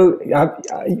go.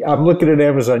 I'm looking at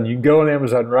Amazon. You can go on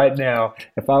Amazon right now.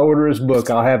 If I order his book,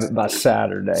 I'll have it by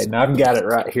Saturday. And I've got it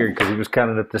right here because he was kind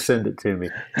enough to send it to me.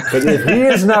 But if he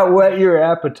has not whet your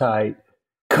appetite,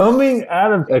 coming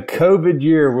out of a COVID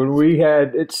year when we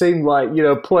had, it seemed like,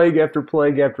 plague after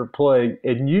plague after plague,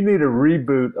 and you need a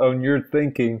reboot on your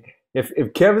thinking.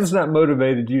 If Kevin's not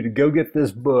motivated you to go get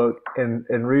this book and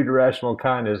read Irrational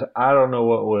Kindness, I don't know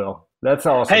what will. That's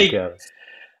awesome, Hey, Kevin.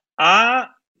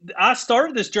 I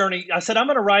started this journey. I said, I'm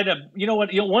going to write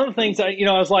one of the things I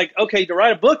was like, okay, to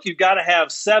write a book, you've got to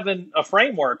have a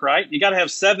framework, right? You got to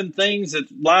have 7 things that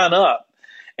line up.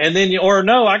 And then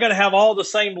I got to have all the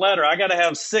same letter. I got to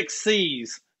have 6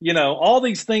 C's, all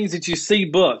these things that you see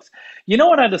books. You know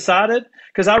what I decided?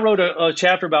 Because I wrote a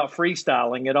chapter about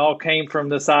freestyling. It all came from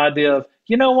this idea of,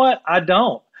 you know what? I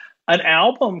don't. An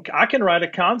album, I can write a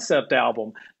concept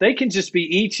album. They can just be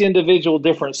each individual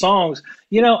different songs.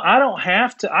 I don't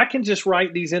have to. I can just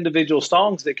write these individual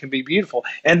songs that can be beautiful.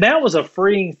 And that was a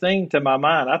freeing thing to my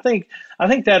mind. I think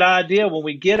that idea, when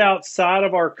we get outside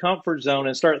of our comfort zone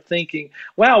and start thinking,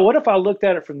 wow, what if I looked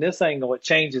at it from this angle? It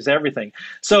changes everything.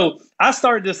 So I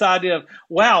started this idea of,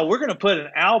 wow, we're going to put an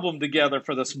album together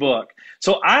for this book.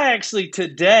 So I actually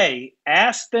today,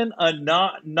 Aspen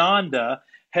Ananda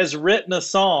has written a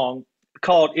song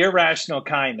called Irrational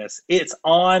Kindness. It's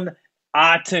on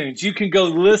iTunes. You can go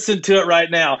listen to it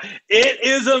right now. It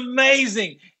is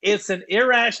amazing. It's an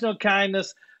Irrational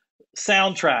Kindness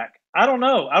soundtrack. I don't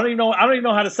even know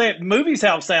how to say it. Movies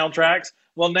have soundtracks.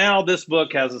 Well, now this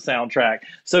book has a soundtrack.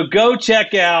 So go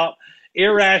check out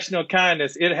Irrational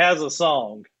Kindness. It has a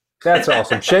song. That's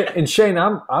awesome. Shane,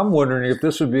 I'm wondering if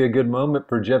this would be a good moment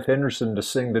for Jeff Henderson to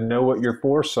sing the Know What You're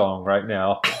For song right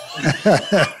now.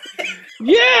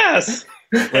 Yes.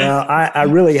 Well, I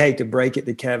really hate to break it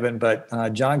to Kevin, but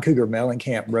John Cougar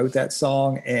Mellencamp wrote that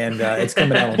song, and it's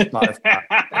coming out on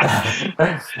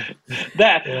Spotify.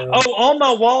 On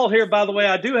my wall here, by the way,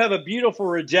 I do have a beautiful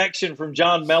rejection from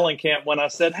John Mellencamp when I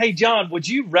said, "Hey, John, would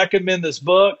you recommend this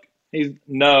book?" He's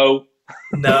no.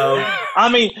 I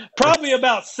mean, probably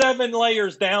about 7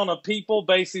 layers down of people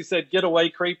basically said, "Get away,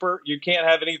 creeper. You can't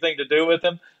have anything to do with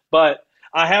him." But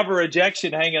I have a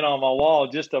rejection hanging on my wall,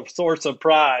 just a source of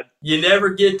pride. You never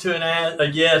get to a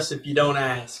yes if you don't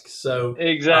ask. So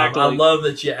exactly. I love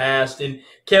that you asked. And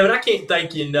Kevin, I can't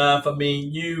thank you enough. I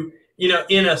mean, you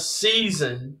in a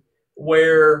season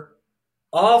where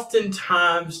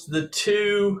oftentimes the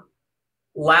 2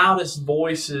 loudest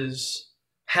voices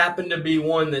happen to be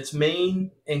one that's mean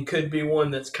and could be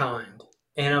one that's kind.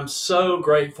 And I'm so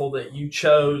grateful that you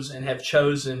chose and have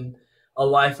chosen a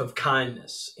life of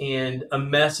kindness and a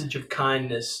message of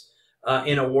kindness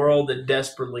in a world that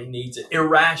desperately needs it.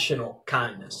 Irrational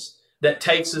kindness that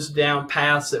takes us down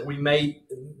paths that we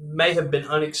may have been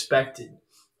unexpected,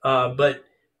 but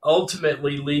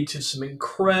ultimately lead to some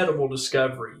incredible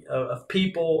discovery of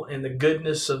people and the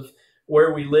goodness of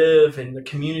where we live and the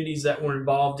communities that we're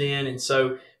involved in. And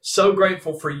so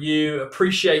grateful for you.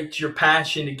 Appreciate your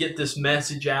passion to get this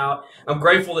message out. I'm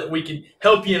grateful that we can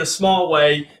help you in a small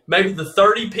way. Maybe the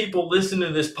 30 people listening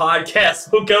to this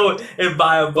podcast will go and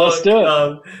buy a book. Let's do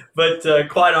it. But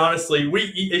quite honestly,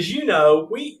 as you know,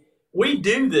 we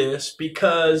do this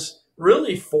because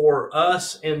really for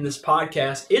us in this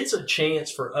podcast, it's a chance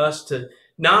for us to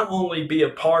not only be a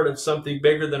part of something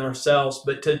bigger than ourselves,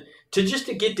 but to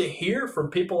get to hear from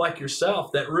people like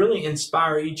yourself that really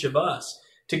inspire each of us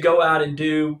to go out and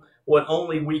do what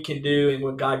only we can do and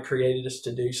what God created us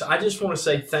to do. So I just want to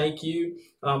say thank you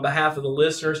on behalf of the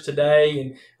listeners today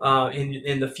and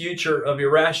in the future of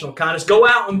Irrational Kindness. Go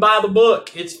out and buy the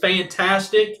book. It's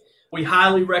fantastic. We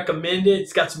highly recommend it.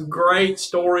 It's got some great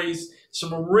stories,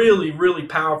 some really, really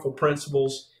powerful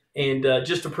principles, and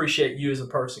just appreciate you as a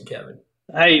person, Kevin.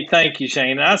 Hey, thank you,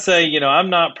 Shane. I say, I'm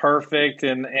not perfect,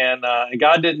 and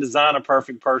God didn't design a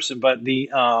perfect person, but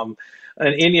and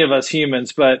any of us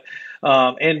humans. But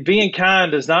and being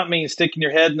kind does not mean sticking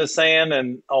your head in the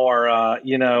sand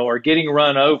or getting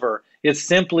run over. It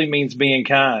simply means being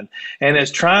kind, and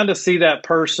it's trying to see that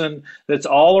person that's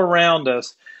all around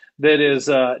us that is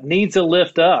needs a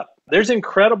lift up. There's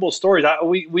incredible stories.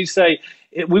 We say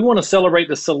we want to celebrate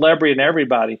the celebrity and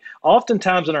everybody.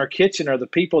 Oftentimes in our kitchen are the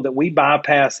people that we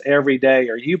bypass every day,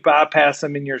 or you bypass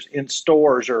them in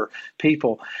stores or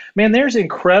people. Man, there's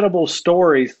incredible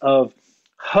stories of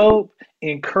hope,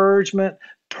 encouragement,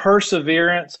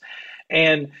 perseverance,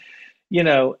 and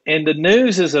and the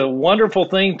news is a wonderful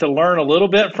thing to learn a little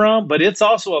bit from, but it's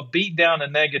also a beat down of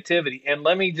negativity. And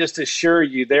let me just assure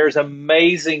you, there's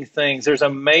amazing things. There's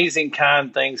amazing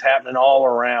kind things happening all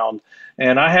around.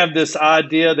 And I have this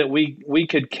idea that we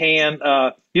could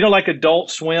like Adult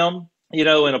Swim, in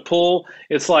a pool.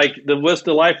 It's like the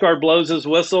lifeguard blows his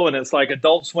whistle, and it's like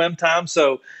Adult Swim time.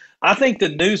 So I think the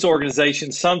news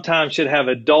organization sometimes should have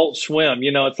Adult Swim.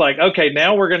 It's like, okay,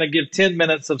 now we're going to give 10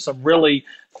 minutes of some really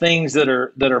things that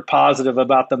are positive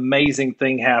about the amazing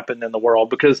thing happening in the world,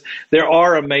 because there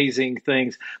are amazing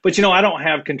things. But I don't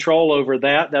have control over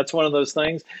that. That's one of those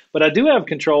things. But I do have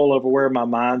control over where my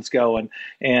mind's going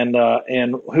and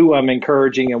who I'm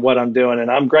encouraging and what I'm doing.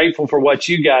 And I'm grateful for what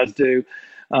you guys do.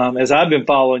 As I've been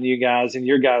following you guys in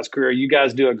your guys' career, you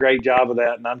guys do a great job of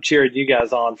that, and I'm cheering you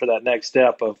guys on for that next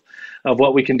step of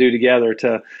what we can do together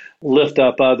to lift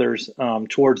up others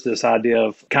towards this idea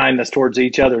of kindness towards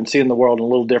each other and seeing the world a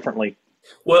little differently.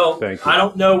 Well, I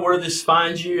don't know where this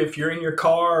finds you, if you're in your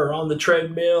car or on the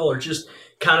treadmill or just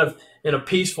kind of in a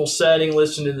peaceful setting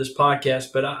listening to this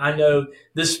podcast, but I know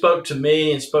this spoke to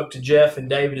me and spoke to Jeff and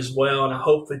David as well, and I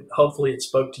hopefully it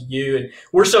spoke to you. And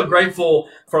we're so grateful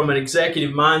from an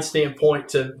executive mind standpoint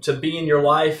to be in your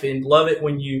life, and love it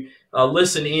when you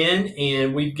listen in.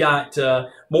 And we've got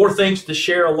more things to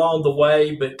share along the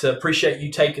way, but appreciate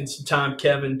you taking some time,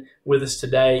 Kevin, with us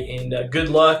today. And good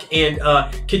luck, and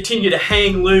continue to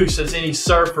hang loose, as any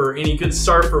good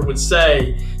surfer would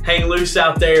say. Hang loose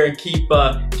out there and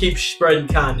keep spreading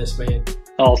kindness, man.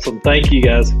 Awesome. Thank you,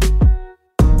 guys.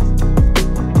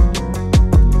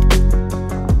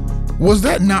 Was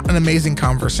that not an amazing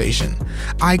conversation?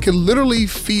 I could literally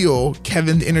feel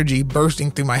Kevin's energy bursting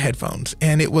through my headphones,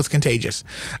 and it was contagious.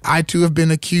 I too have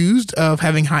been accused of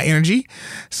having high energy,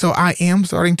 so I am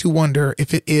starting to wonder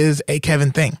if it is a Kevin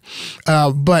thing.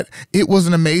 But it was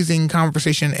an amazing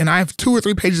conversation, and I have 2 or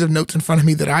 3 pages of notes in front of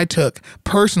me that I took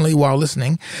personally while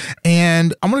listening,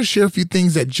 and I'm going to share a few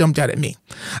things that jumped out at me.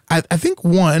 I think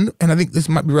one, and I think this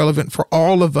might be relevant for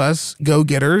all of us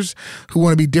go-getters who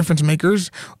want to be difference makers,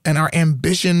 and our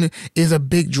ambition is a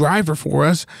big driver for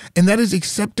us, and that is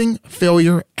accepting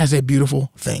failure as a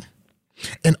beautiful thing.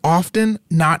 And often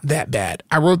not that bad.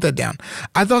 I wrote that down.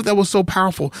 I thought that was so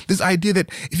powerful. This idea that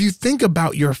if you think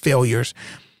about your failures,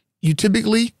 you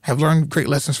typically have learned great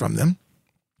lessons from them.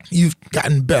 You've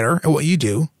gotten better at what you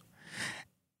do.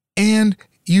 And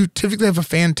you typically have a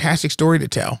fantastic story to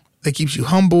tell that keeps you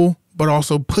humble, but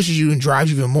also pushes you and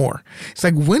drives you even more. It's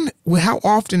like, how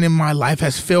often in my life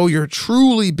has failure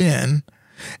truly been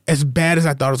as bad as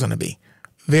I thought it was going to be?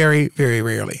 Very, very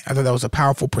rarely. I thought that was a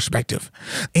powerful perspective.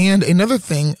 And another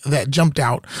thing that jumped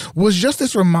out was just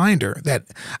this reminder that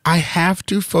I have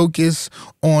to focus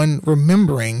on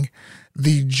remembering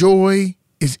the joy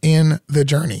is in the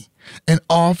journey, and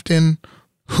often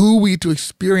who we to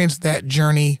experience that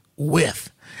journey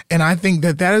with. And I think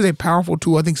that is a powerful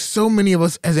tool. I think so many of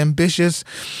us as ambitious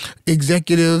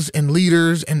executives and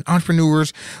leaders and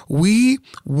entrepreneurs, we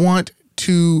want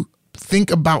to think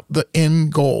about the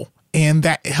end goal. And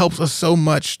that helps us so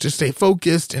much to stay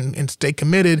focused and stay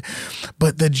committed.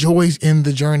 But the joy's in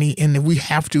the journey. And we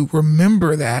have to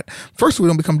remember that. First, we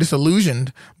don't become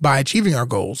disillusioned by achieving our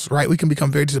goals, right? We can become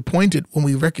very disappointed when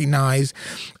we recognize.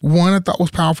 One I thought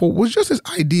was powerful was just this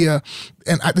idea,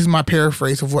 and this is my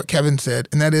paraphrase of what Kevin said,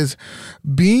 and that is,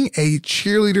 being a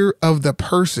cheerleader of the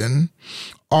person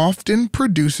often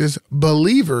produces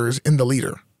believers in the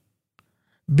leader.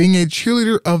 Being a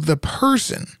cheerleader of the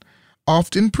person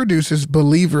often produces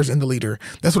believers in the leader.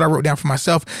 That's what I wrote down for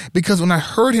myself, because when I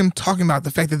heard him talking about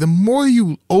the fact that the more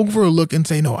you overlook and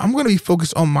say, no, I'm going to be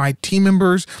focused on my team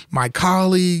members, my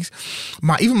colleagues,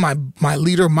 even my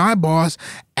leader, my boss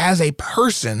as a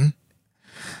person,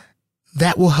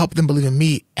 that will help them believe in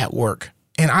me at work.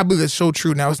 And I believe that's so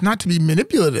true. Now, it's not to be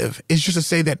manipulative. It's just to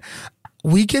say that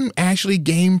we can actually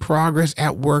gain progress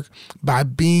at work by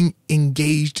being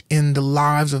engaged in the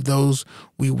lives of those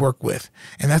we work with.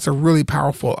 And that's a really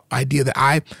powerful idea that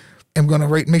I am going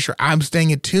to make sure I'm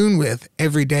staying in tune with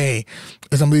every day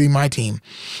as I'm leading my team.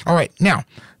 All right. Now,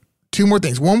 two more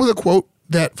things. One was a quote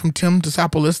that from Tim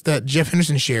Tsoukalos that Jeff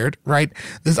Henderson shared, right?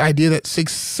 This idea that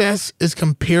success is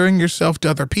comparing yourself to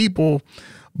other people,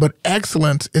 but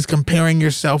excellence is comparing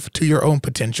yourself to your own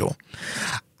potential.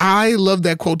 I love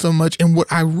that quote so much. And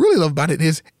what I really love about it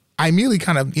is I immediately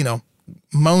kind of,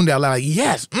 moaned out loud,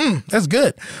 yes, that's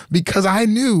good. Because I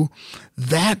knew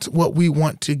that's what we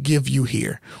want to give you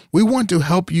here. We want to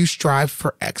help you strive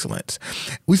for excellence.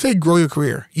 We say grow your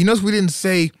career. You notice we didn't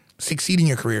say succeed in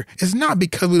your career. It's not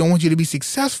because we don't want you to be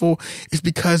successful. It's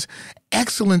because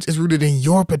excellence is rooted in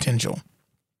your potential.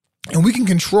 And we can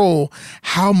control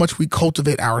how much we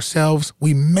cultivate ourselves.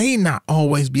 We may not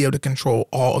always be able to control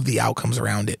all of the outcomes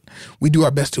around it. We do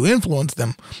our best to influence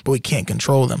them, but we can't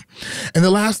control them. And the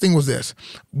last thing was this.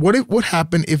 What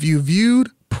happened if you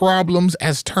viewed problems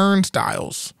as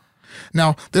turnstiles?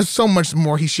 Now, there's so much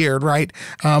more he shared, right?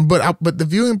 But the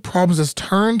viewing problems as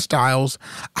turnstiles,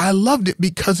 I loved it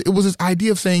because it was this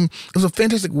idea of saying, it was a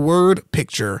fantastic word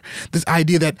picture, this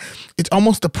idea that it's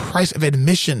almost the price of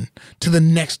admission to the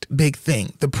next big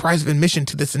thing, the price of admission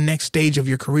to this next stage of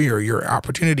your career, your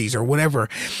opportunities or whatever,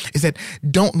 is that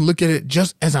don't look at it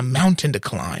just as a mountain to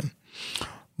climb,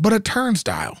 but a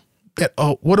turnstile that,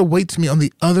 what awaits me on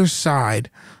the other side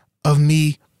of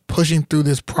me pushing through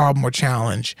this problem or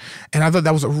challenge. And I thought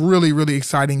that was a really, really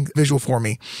exciting visual for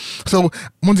me. So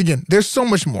once again, there's so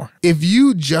much more. If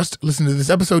you just listen to this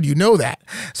episode, you know that.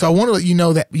 So I want to let you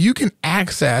know that you can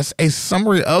access a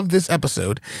summary of this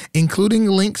episode, including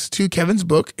links to Kevin's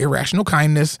book, Irrational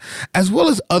Kindness, as well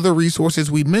as other resources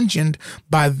we mentioned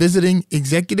by visiting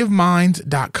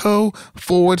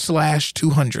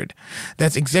executiveminds.co/200.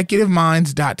 That's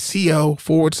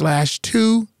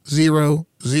executiveminds.co/200.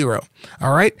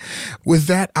 All right. With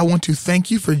that, I want to thank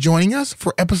you for joining us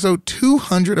for episode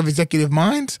 200 of Executive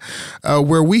Minds,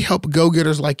 where we help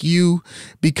go-getters like you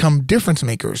become difference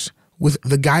makers with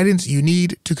the guidance you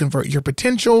need to convert your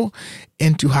potential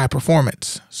into high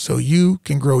performance so you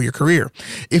can grow your career.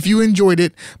 If you enjoyed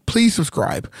it, please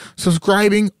subscribe.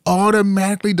 Subscribing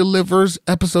automatically delivers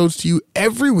episodes to you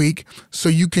every week so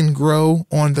you can grow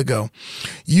on the go.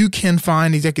 You can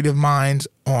find Executive Minds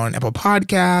on Apple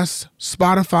Podcasts,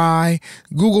 Spotify,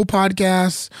 Google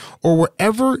Podcasts, or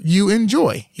wherever you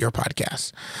enjoy your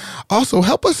podcasts. Also,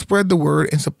 help us spread the word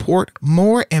and support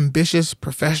more ambitious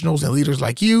professionals and leaders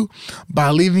like you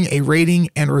by leaving a rating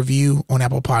and review on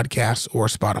Apple Podcasts or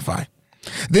Spotify.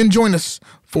 Then join us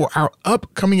for our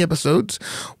upcoming episodes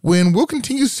when we'll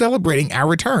continue celebrating our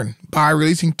return by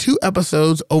releasing 2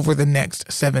 episodes over the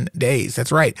next 7 days.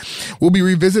 That's right. We'll be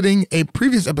revisiting a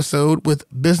previous episode with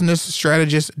business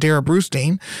strategist Dara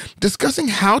Brustein, discussing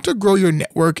how to grow your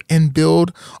network and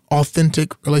build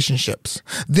authentic relationships.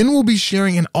 Then we'll be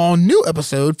sharing an all-new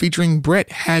episode featuring Brett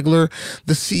Hagler,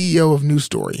 the CEO of New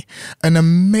Story, an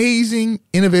amazing,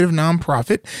 innovative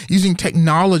nonprofit using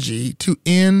technology to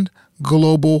end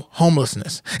global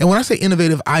homelessness. And when I say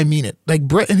innovative, I mean it. Like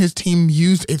Brett and his team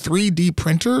used a 3D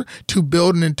printer to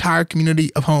build an entire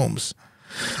community of homes.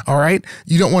 All right?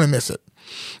 You don't want to miss it.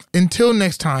 Until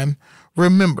next time,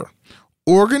 remember,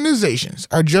 organizations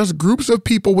are just groups of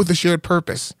people with a shared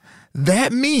purpose.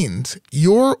 That means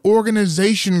your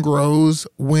organization grows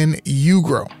when you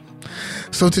grow.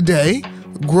 So today,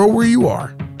 grow where you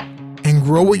are and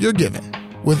grow what you're given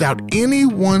without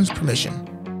anyone's permission,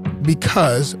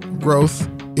 because growth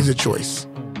is a choice.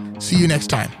 See you next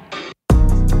time.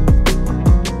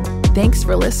 Thanks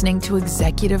for listening to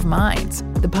Executive Minds,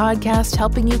 the podcast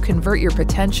helping you convert your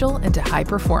potential into high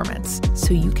performance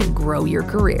so you can grow your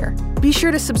career. Be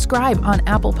sure to subscribe on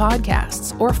Apple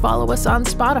Podcasts or follow us on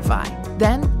Spotify.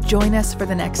 Then join us for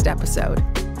the next episode.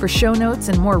 For show notes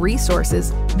and more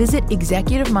resources, visit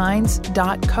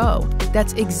executiveminds.co.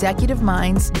 That's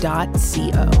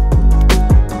executiveminds.co.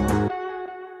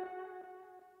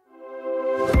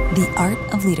 The Art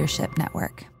of Leadership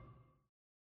Network.